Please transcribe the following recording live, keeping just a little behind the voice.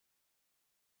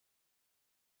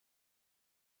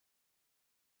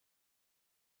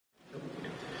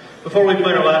Before we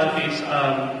play our last piece,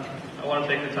 I want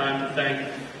to take the time to thank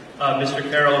Mr.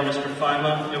 Carroll and Mr.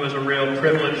 Fima. It was a real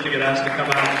privilege to get asked to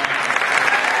come out.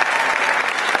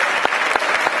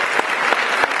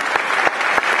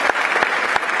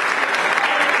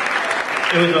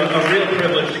 It was a real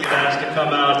privilege to get asked to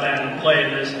come out and play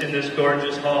in this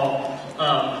gorgeous hall.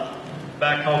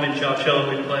 Back home in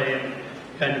Chowchilla, we play in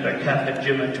kind of a Catholic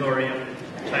gymatorium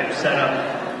type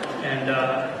setup.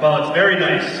 And while it's very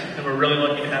nice, and we're really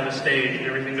lucky to have a stage and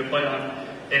everything to play on,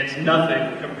 it's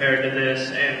nothing compared to this.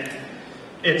 And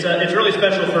it's really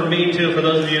special for me too. For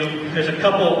those of you, there's a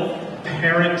couple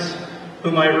parents who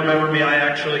might remember me. I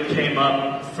actually came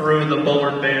up through the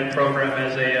Bullard Band program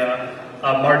as a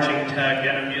marching tech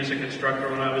and a music instructor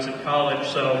when I was in college.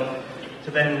 So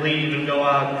to then leave and go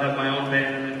out and have my own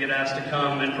band and then get asked to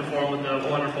come and perform with the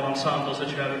wonderful ensembles that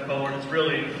you have at Bullard, it's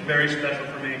really very special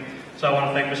for me. So I want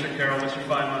to thank Mr. Carroll, Mr.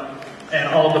 Fima, and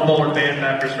all of the Bullard band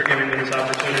backers for giving me this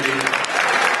opportunity.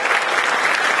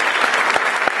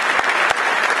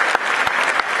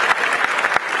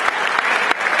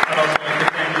 I'd also like to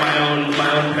thank my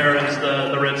own parents,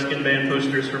 the Redskin Band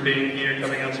boosters, for being here,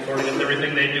 coming out, supporting us,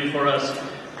 everything they do for us.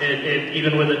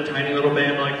 Even with a tiny little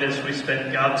band like this, we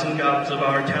spend gobs and gobs of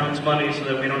our town's money so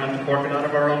that we don't have to fork it out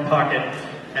of our own pocket.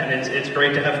 And it's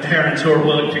great to have parents who are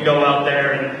willing to go out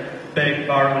there and beg,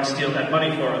 borrow, and steal that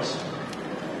money for us.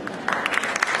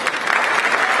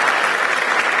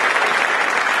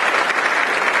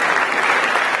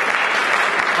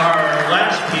 Our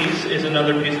last piece is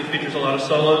another piece that features a lot of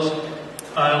solos.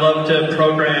 I love to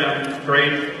program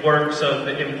great works of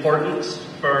importance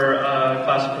for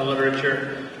classical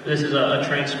literature. This is a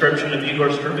transcription of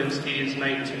Igor Stravinsky's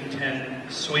 1910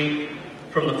 suite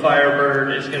from the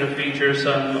Firebird. It's going to feature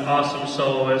some awesome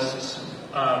soloists.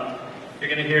 You're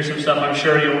going to hear some stuff I'm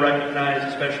sure you'll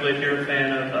recognize, especially if you're a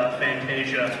fan of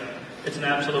Fantasia. It's an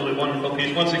absolutely wonderful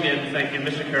piece. Once again, thank you,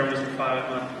 Mr. Carroll, Mr.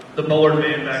 Fima, the Bullard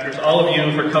band backers, all of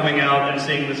you for coming out and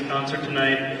seeing this concert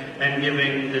tonight and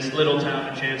giving this little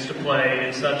town a chance to play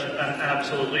in such an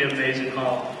absolutely amazing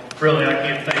hall. Really, I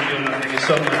can't thank you enough. Thank you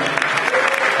so much.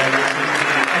 And this is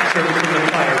the excerpt from the